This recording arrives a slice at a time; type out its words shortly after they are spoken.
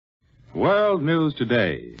World News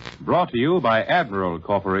Today, brought to you by Admiral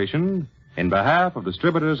Corporation in behalf of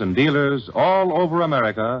distributors and dealers all over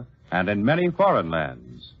America and in many foreign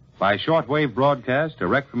lands. By shortwave broadcast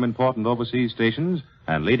direct from important overseas stations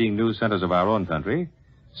and leading news centers of our own country,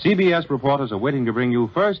 CBS reporters are waiting to bring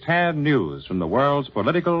you first-hand news from the world's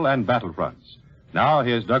political and battlefronts. Now,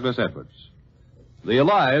 here's Douglas Edwards. The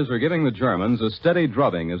Allies are giving the Germans a steady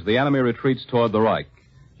drubbing as the enemy retreats toward the Reich.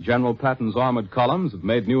 General Patton's armored columns have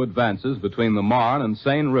made new advances between the Marne and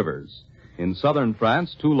Seine rivers. In southern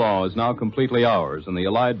France, Toulon is now completely ours, and the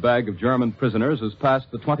Allied bag of German prisoners has passed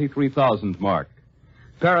the 23,000 mark.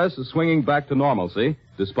 Paris is swinging back to normalcy,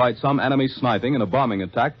 despite some enemy sniping and a bombing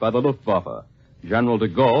attack by the Luftwaffe. General de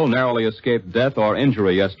Gaulle narrowly escaped death or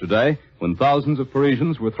injury yesterday when thousands of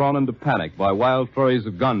Parisians were thrown into panic by wild flurries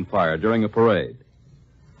of gunfire during a parade.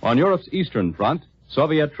 On Europe's eastern front,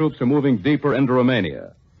 Soviet troops are moving deeper into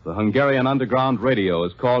Romania. The Hungarian underground radio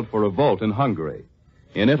has called for revolt in Hungary.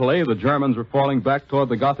 In Italy, the Germans are falling back toward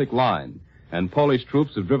the Gothic line, and Polish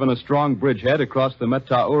troops have driven a strong bridgehead across the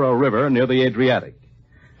Metaura River near the Adriatic.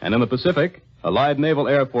 And in the Pacific, Allied naval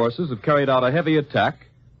air forces have carried out a heavy attack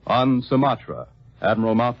on Sumatra.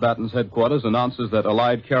 Admiral Mountbatten's headquarters announces that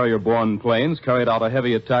Allied carrier-borne planes carried out a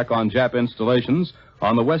heavy attack on Jap installations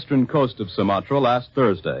on the western coast of Sumatra last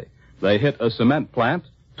Thursday. They hit a cement plant,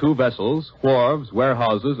 2 vessels, wharves,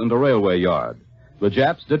 warehouses, and a railway yard. The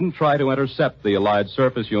Japs didn't try to intercept the Allied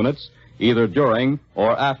surface units either during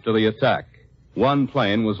or after the attack. 1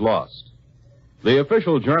 plane was lost. The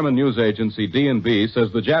official German news agency D&B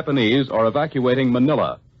says the Japanese are evacuating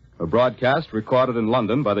Manila. A broadcast recorded in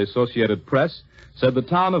London by the Associated Press said the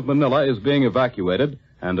town of Manila is being evacuated,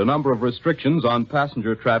 and a number of restrictions on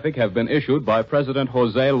passenger traffic have been issued by President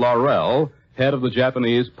Jose Laurel, head of the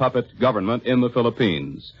Japanese puppet government in the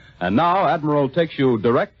Philippines. And now, Admiral takes you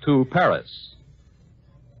direct to Paris.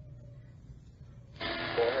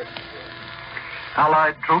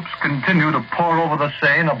 Allied troops continue to pour over the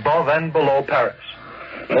Seine above and below Paris.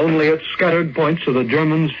 Only at scattered points are the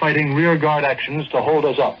Germans fighting rearguard actions to hold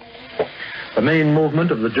us up. The main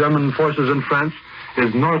movement of the German forces in France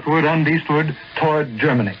is northward and eastward toward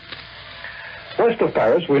Germany. West of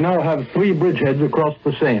Paris, we now have 3 bridgeheads across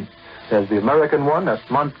the Seine. There's the American one at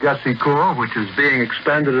Montgassicourt, which is being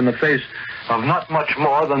expanded in the face of not much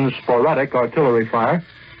more than sporadic artillery fire.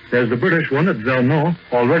 There's the British one at Vernon,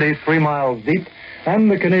 already 3 miles deep,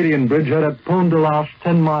 and the Canadian bridgehead at Pont de l'Arche,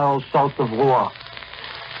 10 miles south of Rouen.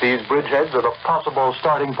 These bridgeheads are the possible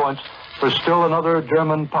starting points for still another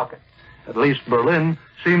German pocket. At least Berlin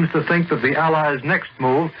seems to think that the Allies' next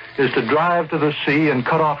move is to drive to the sea and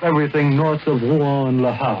cut off everything north of Rouen and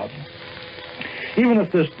Le Havre. Even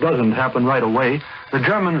if this doesn't happen right away, the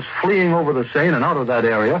Germans fleeing over the Seine and out of that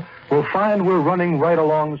area will find we're running right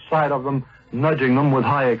alongside of them, nudging them with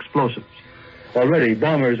high explosives. Already,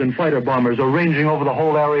 bombers and fighter bombers are ranging over the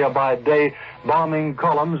whole area by day, bombing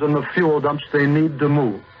columns and the fuel dumps they need to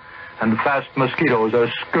move. And fast mosquitoes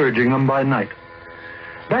are scourging them by night.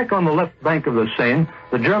 Back on the left bank of the Seine,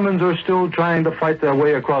 the Germans are still trying to fight their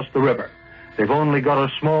way across the river. They've only got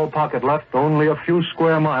a small pocket left, only a few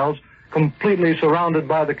square miles, completely surrounded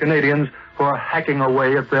by the Canadians who are hacking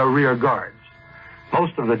away at their rear guards.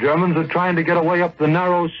 Most of the Germans are trying to get away up the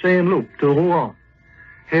narrow Seine loop to Rouen.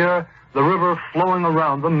 Here, the river flowing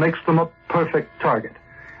around them makes them a perfect target.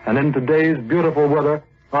 And in today's beautiful weather,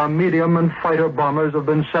 our medium and fighter bombers have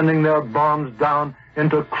been sending their bombs down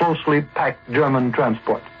into closely packed German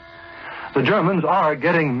transport. The Germans are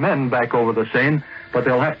getting men back over the Seine, but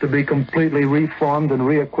they'll have to be completely reformed and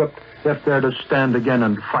re-equipped if they're to stand again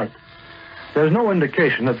and fight. There's no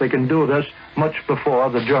indication that they can do this much before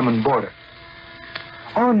the German border.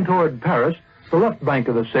 On toward Paris, the left bank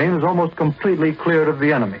of the Seine is almost completely cleared of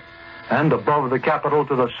the enemy. And above the capital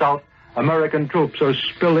to the south, American troops are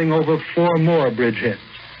spilling over 4 more bridgeheads.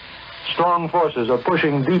 Strong forces are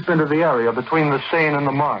pushing deep into the area between the Seine and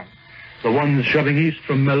the Marne. The ones shoving east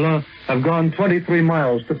from Melun have gone 23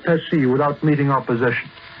 miles to Passy without meeting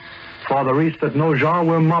opposition. Farther east at Nogent,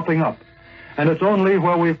 we're mopping up. And it's only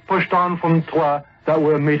where we've pushed on from Troyes that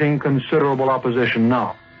we're meeting considerable opposition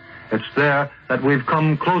now. It's there that we've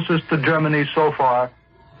come closest to Germany so far.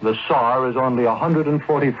 The Saar is only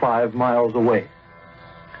 145 miles away.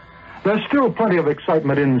 There's still plenty of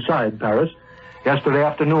excitement inside Paris. Yesterday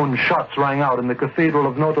afternoon, shots rang out in the Cathedral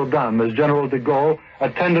of Notre Dame as General de Gaulle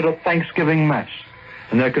attended a Thanksgiving Mass.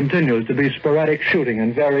 And there continues to be sporadic shooting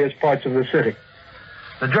in various parts of the city.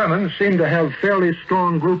 The Germans seem to have fairly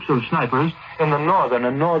strong groups of snipers in the northern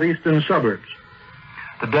and northeastern suburbs.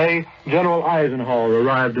 Today, General Eisenhower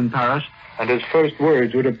arrived in Paris, and his first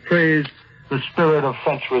words were to praise the spirit of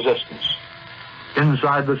French resistance.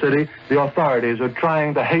 Inside the city, the authorities are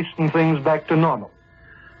trying to hasten things back to normal.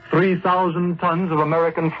 3,000 tons of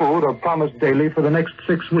American food are promised daily for the next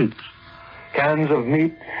 6 weeks. Cans of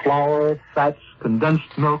meat, flour, fats,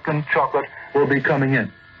 condensed milk, and chocolate will be coming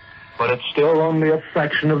in. But it's still only a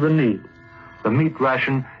fraction of the need. The meat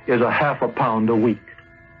ration is a half a pound a week.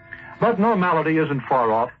 But normality isn't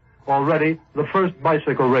far off. Already, the first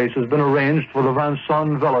bicycle race has been arranged for the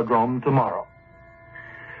Vincennes Velodrome tomorrow.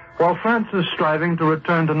 While France is striving to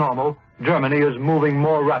return to normal, Germany is moving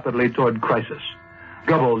more rapidly toward crisis.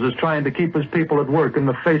 Goebbels is trying to keep his people at work in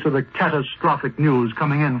the face of the catastrophic news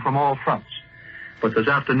coming in from all fronts. But this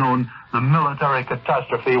afternoon, the military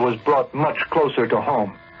catastrophe was brought much closer to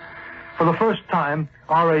home. For the first time,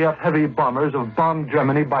 RAF heavy bombers have bombed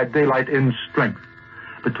Germany by daylight in strength.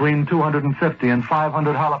 Between 250 and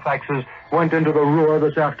 500 Halifaxes went into the Ruhr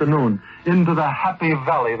this afternoon, into the happy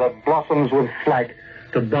valley that blossoms with flak,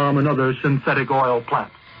 to bomb another synthetic oil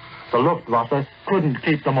plant. The Luftwaffe couldn't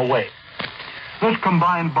keep them away. This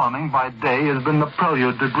combined bombing by day has been the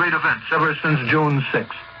prelude to great events ever since June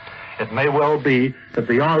 6th. It may well be that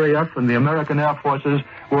the RAF and the American Air Forces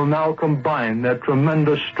will now combine their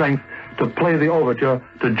tremendous strength to play the overture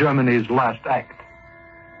to Germany's last act.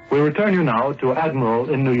 We return you now to Admiral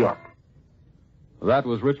in New York. That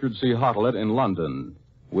was Richard C. Hottelet in London.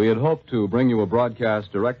 We had hoped to bring you a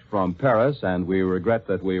broadcast direct from Paris, and we regret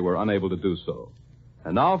that we were unable to do so.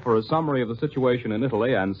 And now for a summary of the situation in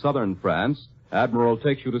Italy and southern France, Admiral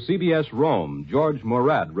takes you to CBS Rome. George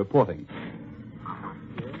Moorad reporting.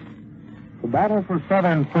 The battle for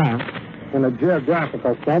southern France, in a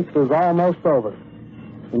geographical sense, is almost over.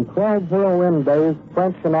 In 12 zero-win days,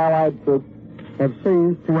 French and Allied troops have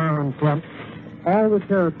seized, to our intent, all the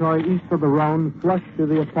territory east of the Rhone flush to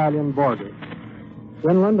the Italian border.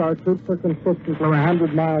 Inland, our troops are consistently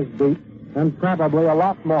 100 miles deep, and probably a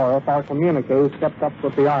lot more if our communiques kept up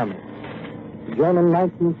with the Army. The German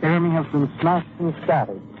 19th Army has been smashed and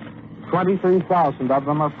scattered. 23,000 of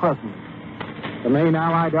them are prisoners. The main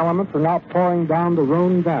Allied elements are now pouring down the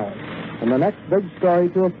Rhone Valley, and the next big story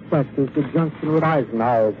to expect is the junction with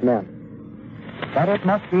Eisenhower's men. But it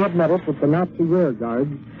must be admitted that the Nazi rear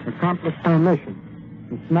guards accomplished their mission,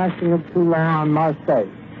 the smashing of Toulon and Marseille,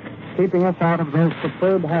 keeping us out of those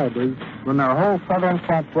superb harbors when their whole southern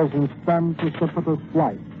front was in stunned, precipitous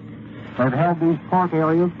flight. They've held these port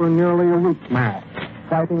areas for nearly a week now,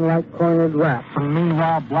 fighting like cornered rats, and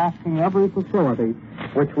meanwhile blasting every facility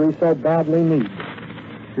which we so badly need.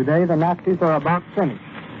 Today, the Nazis are about finished.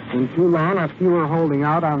 In Toulon, a few are holding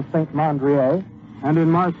out on Saint-Mandrier, and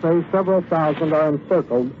in Marseille, several thousand are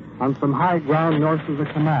encircled on some high ground north of the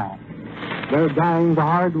canal. They're dying the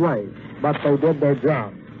hard way, but they did their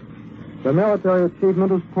job. The military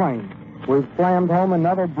achievement is plain. We've slammed home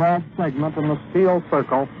another broad segment in the steel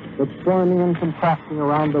circle that's forming and contracting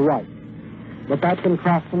around the right. But that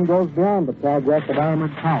contraction goes beyond the progress of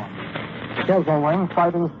armored columns. Kesselring,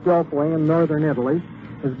 fighting skillfully in northern Italy,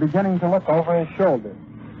 is beginning to look over his shoulder.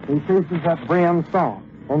 He sees us at Briançon,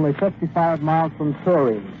 only 55 miles from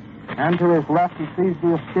Turin, and to his left he sees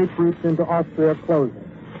the escape routes into Austria closing.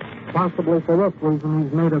 Possibly for this reason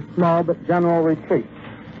he's made a small but general retreat.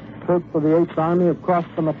 Troops of the 8th Army have crossed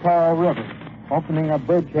the Mataro River, opening a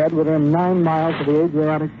bridgehead within 9 miles of the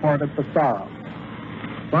Adriatic port of Pesaro.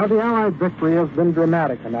 While the Allied victory has been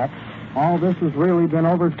dramatic enough, all this has really been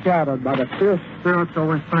overshadowed by the fierce spiritual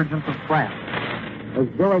resurgence of France. As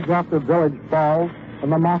village after village falls,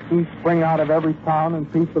 and the Nazis spring out of every town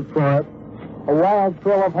and piece of forest, a wild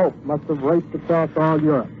thrill of hope must have raced across all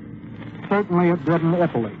Europe. Certainly it did in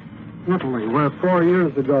Italy. Italy, where 4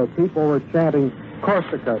 years ago people were chanting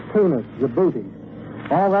Corsica, Tunis,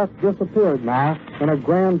 Djibouti. All that's disappeared now in a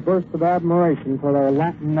grand burst of admiration for their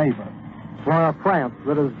Latin neighbor, for a France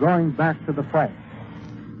that is going back to the French.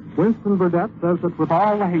 Winston Burdett says that with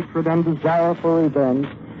all the hatred and desire for revenge,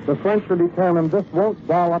 the French are determined this won't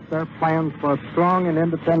ball up their plans for a strong and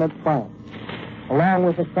independent France. Along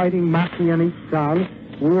with the fighting Maquis in each town,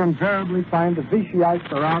 we invariably find the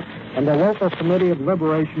Vichy'ites are out and the local committee of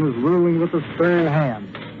liberation is ruling with a stern hand.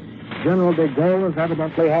 General de Gaulle has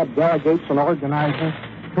evidently had delegates and organizers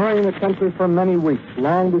touring the country for many weeks,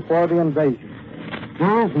 long before the invasion.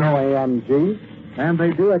 There is no AMG, and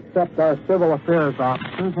they do accept our civil affairs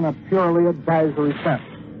officers in a purely advisory sense.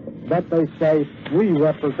 But they say we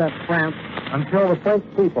represent France until the French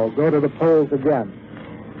people go to the polls again.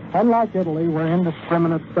 Unlike Italy, where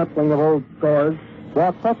indiscriminate settling of old scores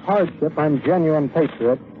brought such hardship on genuine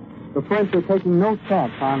patriots, the French are taking no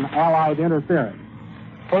chance on Allied interference.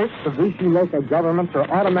 First, the Vichy local governments are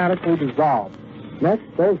automatically dissolved. Next,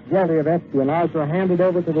 those guilty of espionage are handed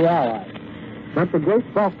over to the Allies. But the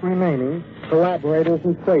great bulk remaining, collaborators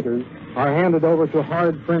and traitors are handed over to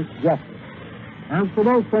hard French justice. As for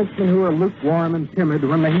those Frenchmen who were lukewarm and timid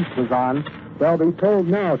when the heat was on, they'll be told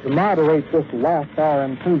now to moderate this last-hour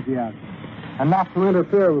enthusiasm and not to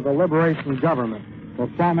interfere with the liberation government or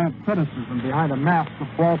foment criticism behind a mask of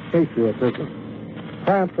false patriotism.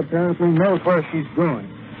 France apparently knows where she's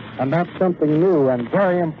going, and that's something new and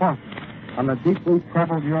very important on the deeply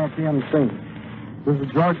troubled European scene. This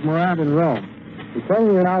is George Moorad in Rome. We send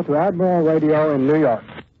you now to Admiral Radio in New York.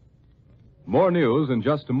 More news in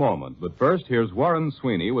just a moment, but first, here's Warren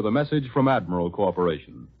Sweeney with a message from Admiral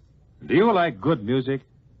Corporation. Do you like good music?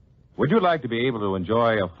 Would you like to be able to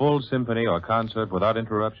enjoy a full symphony or concert without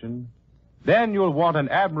interruption? Then you'll want an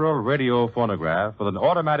Admiral radio phonograph with an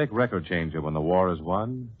automatic record changer when the war is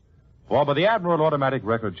won. For by the Admiral automatic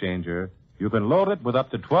record changer, you can load it with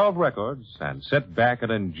up to 12 records and sit back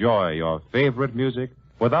and enjoy your favorite music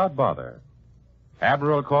without bother.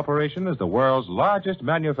 Admiral Corporation is the world's largest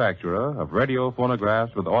manufacturer of radio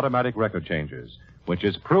phonographs with automatic record changers, which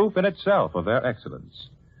is proof in itself of their excellence.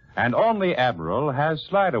 And only Admiral has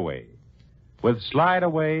Slide Away. With Slide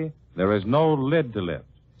Away, there is no lid to lift.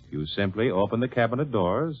 You simply open the cabinet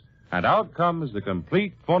doors, and out comes the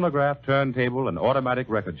complete phonograph turntable and automatic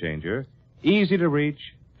record changer, easy to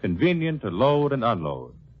reach, convenient to load and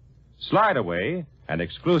unload. Slide Away, an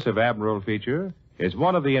exclusive Admiral feature, is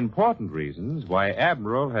one of the important reasons why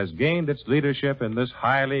Admiral has gained its leadership in this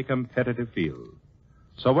highly competitive field.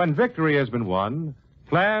 So when victory has been won,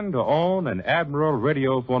 plan to own an Admiral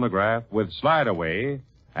radio phonograph with Slide Away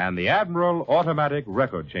and the Admiral automatic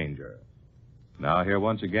record changer. Now here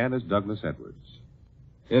once again is Douglas Edwards.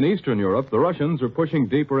 In Eastern Europe, the Russians are pushing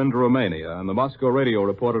deeper into Romania, and the Moscow radio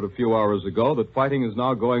reported a few hours ago that fighting is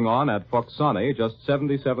now going on at Foxani, just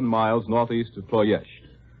 77 miles northeast of Ploiești.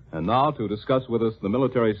 And now, to discuss with us the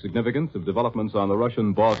military significance of developments on the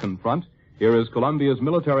Russian Balkan front, here is Columbia's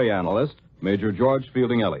military analyst, Major George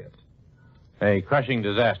Fielding Eliot. A crushing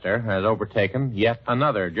disaster has overtaken yet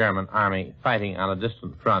another German army fighting on a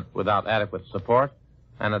distant front without adequate support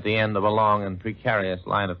and at the end of a long and precarious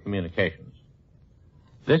line of communications.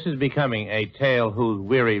 This is becoming a tale whose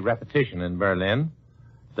weary repetition in Berlin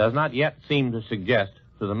does not yet seem to suggest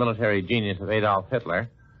to the military genius of Adolf Hitler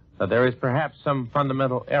that there is perhaps some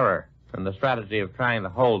fundamental error in the strategy of trying to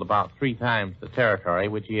hold about 3 times the territory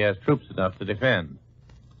which he has troops enough to defend.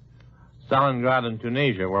 Stalingrad and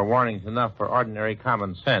Tunisia were warnings enough for ordinary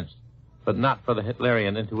common sense, but not for the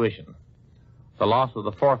Hitlerian intuition. The loss of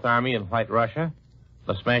the 4th Army in White Russia,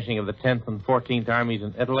 the smashing of the 10th and 14th Armies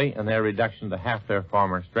in Italy and their reduction to half their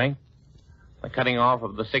former strength, the cutting off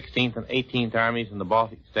of the 16th and 18th Armies in the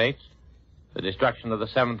Baltic States, the destruction of the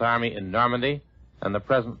 7th Army in Normandy, and the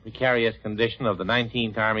present precarious condition of the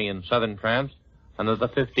 19th Army in southern France and of the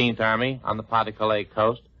 15th Army on the Pas-de-Calais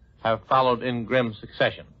coast have followed in grim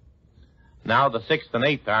succession. Now the 6th and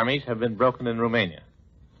 8th Armies have been broken in Romania.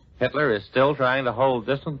 Hitler is still trying to hold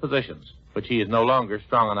distant positions, which he is no longer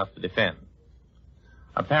strong enough to defend.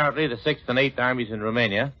 Apparently, the 6th and 8th Armies in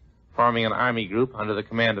Romania, forming an army group under the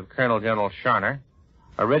command of Colonel General Schorner,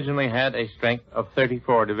 originally had a strength of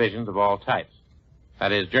 34 divisions of all types,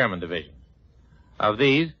 that is, German divisions. Of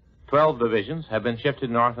these, 12 divisions have been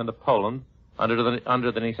shifted north into Poland under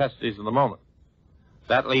the necessities of the moment.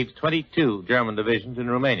 That leaves 22 German divisions in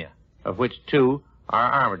Romania, of which 2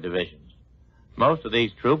 are armored divisions. Most of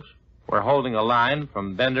these troops were holding a line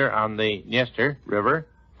from Bender on the Dniester River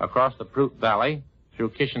across the Prut Valley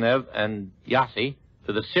through Kishinev and Yasi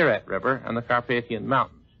to the Siret River and the Carpathian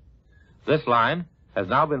Mountains. This line has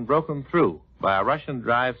now been broken through by a Russian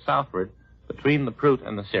drive southward between the Prut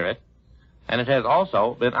and the Siret, and it has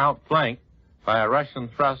also been outflanked by a Russian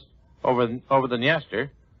thrust over the Dniester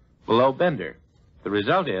below Bender. The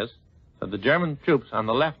result is that the German troops on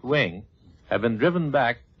the left wing have been driven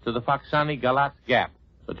back to the Foxani-Galatz gap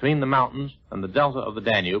between the mountains and the delta of the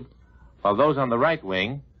Danube, while those on the right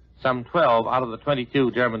wing, some 12 out of the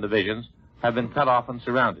 22 German divisions, have been cut off and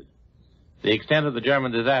surrounded. The extent of the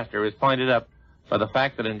German disaster is pointed up by the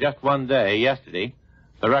fact that in just one day, yesterday,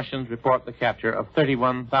 the Russians report the capture of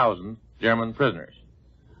 31,000 German prisoners.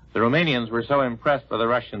 The Romanians were so impressed by the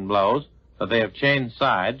Russian blows that they have changed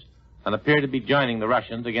sides and appear to be joining the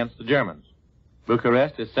Russians against the Germans.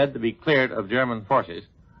 Bucharest is said to be cleared of German forces,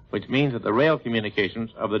 which means that the rail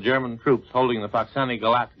communications of the German troops holding the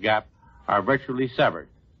Foxani-Galatz gap are virtually severed,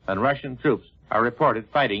 and Russian troops are reported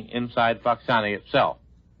fighting inside Foxani itself.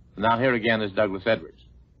 Now here again is Douglas Edwards.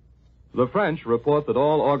 The French report that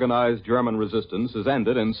all organized German resistance has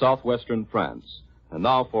ended in southwestern France. And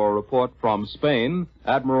now for a report from Spain,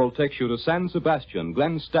 Admiral takes you to San Sebastian.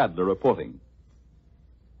 Glen Stadler reporting.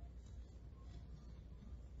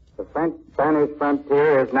 The French Spanish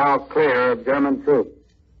frontier is now clear of German troops.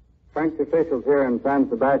 French officials here in San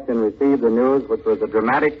Sebastian received the news which was a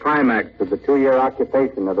dramatic climax to the 2-year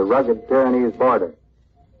occupation of the rugged Pyrenees border.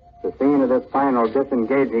 The scene of this final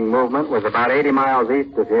disengaging movement was about 80 miles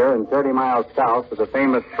east of here and 30 miles south of the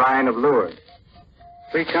famous Shrine of Lourdes.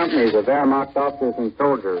 3 companies of Wehrmacht officers and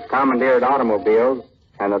soldiers commandeered automobiles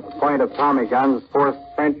and at the point of Tommy guns forced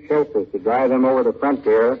French chauffeurs to drive them over the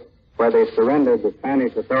frontier where they surrendered to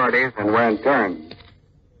Spanish authorities and were interned.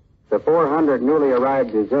 The 400 newly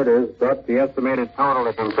arrived deserters brought the estimated total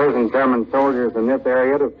of imprisoned German soldiers in this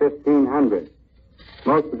area to 1,500.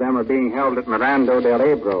 Most of them are being held at Mirando del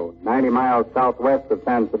Ebro, 90 miles southwest of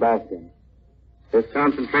San Sebastian. This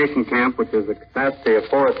concentration camp, which has a capacity of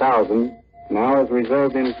 4,000, now is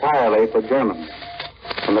reserved entirely for Germans.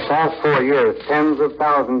 In the past 4 years, tens of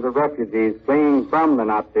thousands of refugees fleeing from the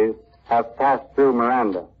Nazis have passed through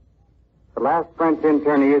Miranda. The last French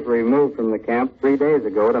internees were removed from the camp 3 days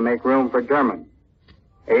ago to make room for Germans.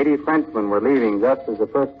 80 Frenchmen were leaving just as the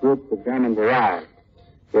first groups of Germans arrived.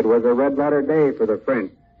 It was a red-letter day for the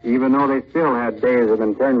French, even though they still had days of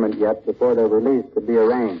internment yet before their release could be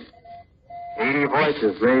arranged. 80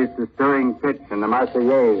 voices raised to stirring pitch, and the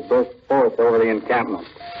Marseillaise burst forth over the encampment.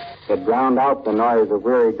 It drowned out the noise of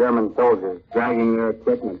weary German soldiers dragging their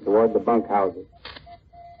equipment toward the bunkhouses.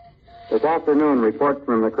 This afternoon, reports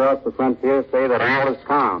from across the frontier say that all is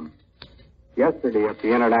calm. Yesterday at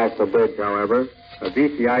the International Bridge, however, a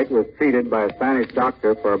Vichyite was treated by a Spanish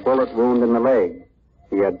doctor for a bullet wound in the leg.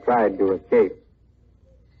 He had tried to escape.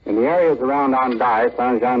 In the areas around Andaille,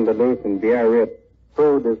 Saint-Jean-de-Luz, and Biarritz,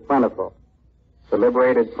 food is plentiful. The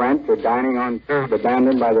liberated French are dining on food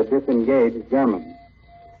abandoned by the disengaged Germans.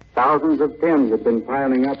 Thousands of tins have been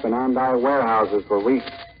piling up in Andaille warehouses for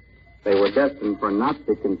weeks. They were destined for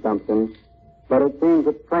Nazi consumption, but it seems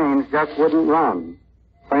that trains just wouldn't run.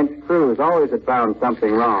 French crews always had found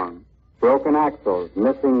something wrong. Broken axles,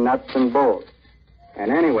 missing nuts and bolts. And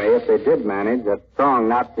anyway, if they did manage, at strong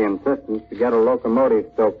Nazi insistence, to get a locomotive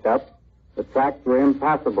stoked up, the tracks were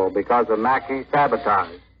impassable because of Maquis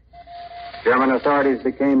sabotage. German authorities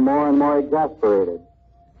became more and more exasperated,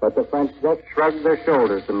 but the French just shrugged their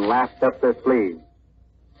shoulders and laughed up their sleeves.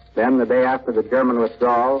 Then, the day after the German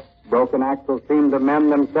withdrawal, broken axles seemed to mend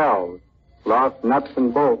themselves. Lost nuts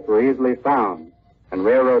and bolts were easily found, and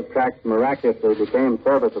railroad tracks miraculously became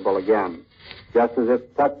serviceable again, just as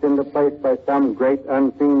if tucked into place by some great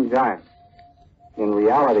unseen giant. In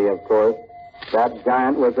reality, of course, that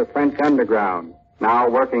giant was the French underground, now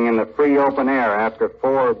working in the free open air after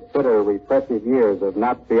 4 bitter, repressive years of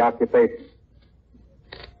Nazi occupation.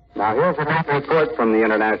 Now, here's a report from the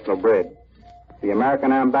International Bridge. The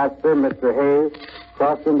American ambassador, Mr. Hayes,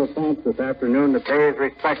 crossed into France this afternoon to pay his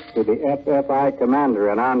respects to the FFI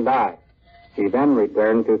commander in Andaille. He then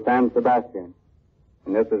returned to San Sebastian.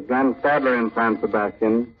 And this is Glen Stadler in San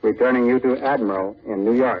Sebastian, returning you to Admiral in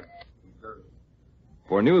New York.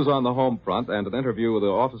 For news on the home front and an interview with the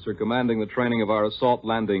officer commanding the training of our assault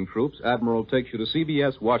landing troops, Admiral takes you to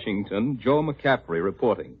CBS Washington, Joe McCaffrey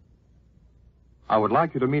reporting. I would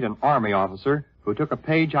like you to meet an Army officer who took a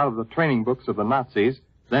page out of the training books of the Nazis,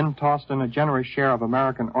 then tossed in a generous share of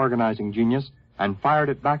American organizing genius and fired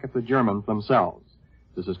it back at the Germans themselves.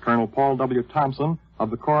 This is Colonel Paul W. Thompson of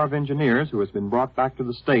the Corps of Engineers, who has been brought back to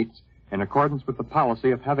the States in accordance with the policy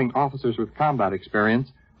of having officers with combat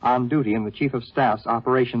experience on duty in the Chief of Staff's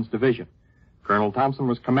Operations Division. Colonel Thompson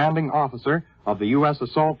was commanding officer of the U.S.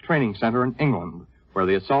 Assault Training Center in England, where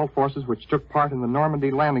the assault forces which took part in the Normandy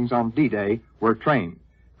landings on D-Day were trained.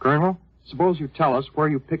 Colonel, suppose you tell us where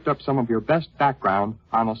you picked up some of your best background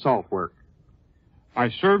on assault work. I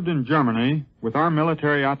served in Germany with our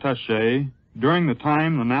military attaché during the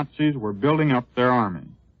time the Nazis were building up their army.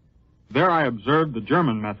 There I observed the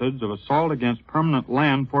German methods of assault against permanent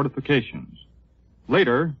land fortifications.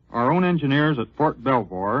 Later, our own engineers at Fort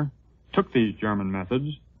Belvoir took these German methods,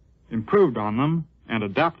 improved on them, and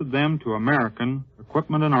adapted them to American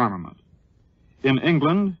equipment and armament. In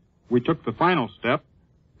England, we took the final step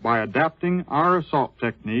by adapting our assault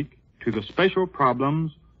technique to the special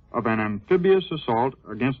problems of an amphibious assault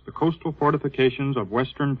against the coastal fortifications of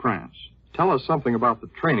western France. Tell us something about the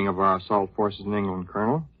training of our assault forces in England,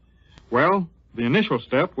 Colonel. Well, the initial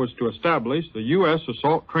step was to establish the U.S.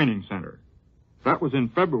 Assault Training Center. That was in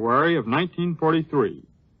February of 1943,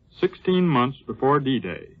 16 months before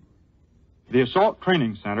D-Day. The Assault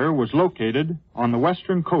Training Center was located on the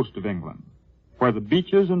western coast of England, where the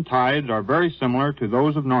beaches and tides are very similar to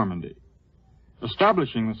those of Normandy.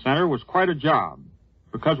 Establishing the center was quite a job,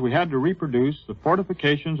 because we had to reproduce the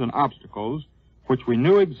fortifications and obstacles which we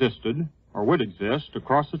knew existed or would exist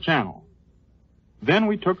across the channel. Then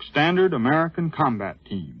we took standard American combat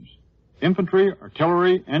teams, infantry,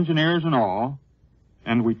 artillery, engineers, and all,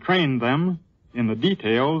 and we trained them in the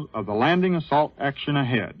details of the landing assault action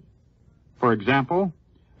ahead. For example,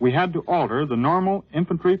 we had to alter the normal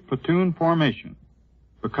infantry platoon formation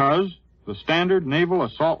because the standard naval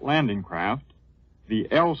assault landing craft, the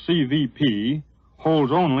LCVP,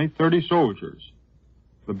 holds only 30 soldiers.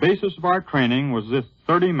 The basis of our training was this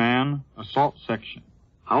 30-man assault section.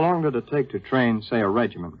 How long did it take to train, say, a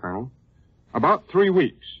regiment, Colonel? About 3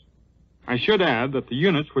 weeks. I should add that the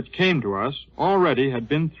units which came to us already had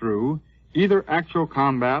been through either actual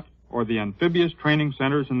combat or the amphibious training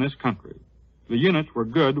centers in this country. The units were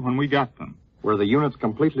good when we got them. Were the units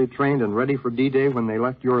completely trained and ready for D-Day when they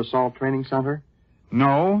left your assault training center?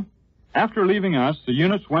 No. After leaving us, the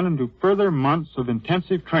units went into further months of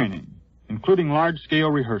intensive training, including large-scale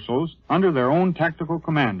rehearsals under their own tactical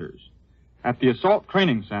commanders. At the assault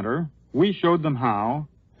training center, we showed them how,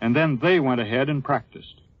 and then they went ahead and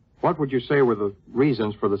practiced. What would you say were the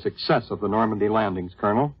reasons for the success of the Normandy landings,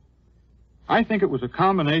 Colonel? I think it was a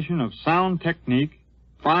combination of sound technique,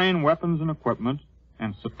 fine weapons and equipment,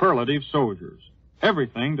 and superlative soldiers.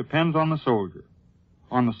 Everything depends on the soldier.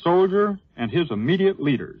 On the soldier and his immediate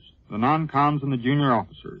leaders, the non-coms and the junior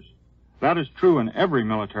officers. That is true in every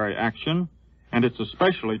military action, and it's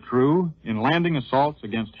especially true in landing assaults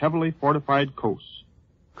against heavily fortified coasts.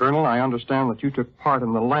 Colonel, I understand that you took part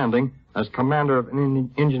in the landing as commander of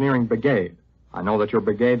an engineering brigade. I know that your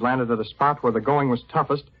brigade landed at a spot where the going was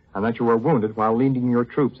toughest and that you were wounded while leading your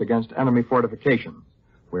troops against enemy fortifications.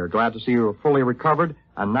 We are glad to see you are fully recovered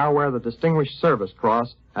and now wear the Distinguished Service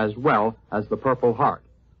Cross as well as the Purple Heart.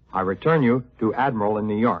 I return you to Admiral in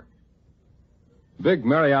New York. Big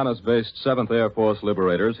Marianas-based 7th Air Force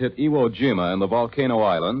liberators hit Iwo Jima in the Volcano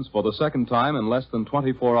Islands for the second time in less than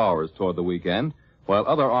 24 hours toward the weekend, while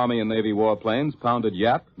other Army and Navy warplanes pounded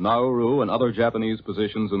Yap, Nauru, and other Japanese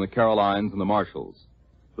positions in the Carolines and the Marshalls.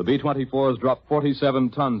 The B-24s dropped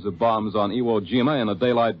 47 tons of bombs on Iwo Jima in a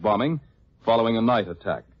daylight bombing following a night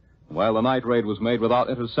attack. While the night raid was made without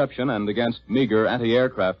interception and against meager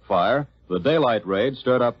anti-aircraft fire, the daylight raid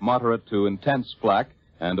stirred up moderate to intense flak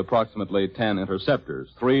and approximately 10 interceptors.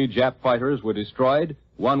 3 Jap fighters were destroyed,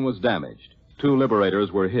 1 was damaged. 2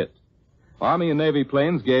 liberators were hit. Army and Navy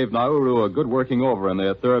planes gave Nauru a good working over in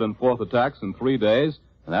their 3rd and 4th attacks in 3 days,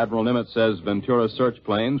 and Admiral Nimitz says Ventura search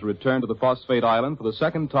planes returned to the Phosphate Island for the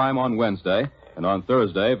second time on Wednesday, and on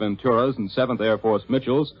Thursday, Ventura's and 7th Air Force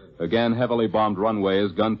Mitchell's again heavily bombed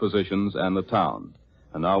runways, gun positions, and the town.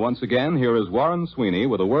 And now, once again, here is Warren Sweeney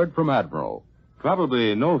with a word from Admiral.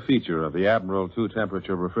 Probably no feature of the Admiral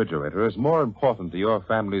 2-temperature refrigerator is more important to your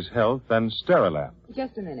family's health than Sterilamp.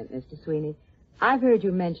 Just a minute, Mr. Sweeney. I've heard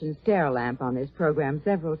you mention Sterilamp on this program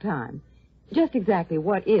several times. Just exactly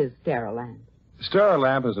what is Sterilamp?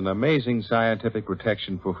 Sterilamp is an amazing scientific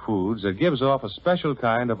protection for foods that gives off a special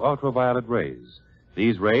kind of ultraviolet rays.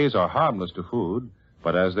 These rays are harmless to food,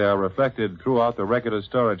 but as they are reflected throughout the regular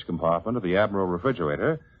storage compartment of the Admiral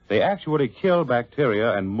refrigerator, they actually kill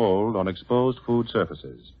bacteria and mold on exposed food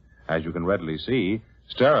surfaces. As you can readily see,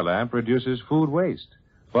 Sterilamp reduces food waste.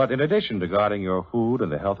 But in addition to guarding your food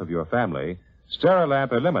and the health of your family,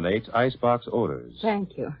 Sterilamp eliminates icebox odors.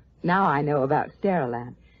 Thank you. Now I know about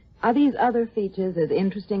Sterilamp. Are these other features as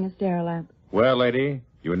interesting as Sterilamp? Well, lady,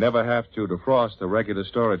 you never have to defrost the regular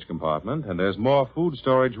storage compartment, and there's more food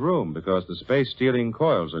storage room because the space-stealing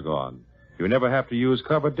coils are gone. You never have to use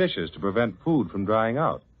covered dishes to prevent food from drying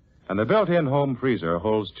out. And the built-in home freezer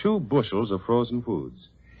holds 2 bushels of frozen foods.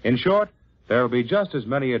 In short, there will be just as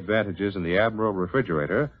many advantages in the Admiral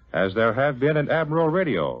refrigerator as there have been in Admiral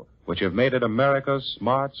Radio, which have made it America's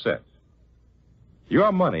smart set.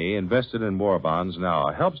 Your money invested in war bonds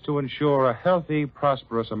now helps to ensure a healthy,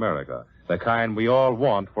 prosperous America, the kind we all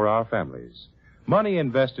want for our families. Money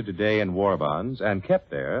invested today in war bonds and kept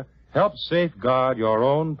there helps safeguard your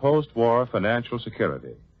own post-war financial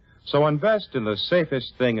security. So invest in the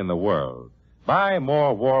safest thing in the world. Buy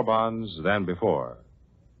more war bonds than before.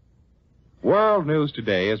 World News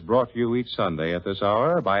Today is brought to you each Sunday at this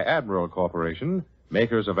hour by Admiral Corporation,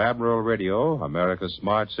 makers of Admiral Radio, America's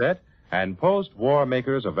smart set, and post-war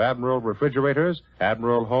makers of Admiral refrigerators,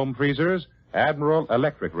 Admiral home freezers, Admiral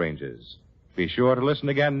electric ranges. Be sure to listen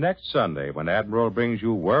again next Sunday when Admiral brings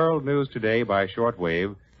you World News Today by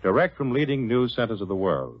shortwave, direct from leading news centers of the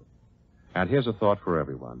world. And here's a thought for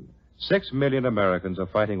everyone. 6 million Americans are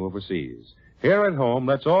fighting overseas. Here at home,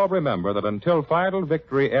 let's all remember that until final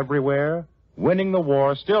victory everywhere, winning the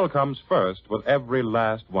war still comes first with every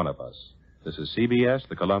last one of us. This is CBS,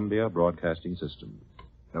 the Columbia Broadcasting System.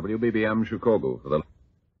 WBBM Shikoku for the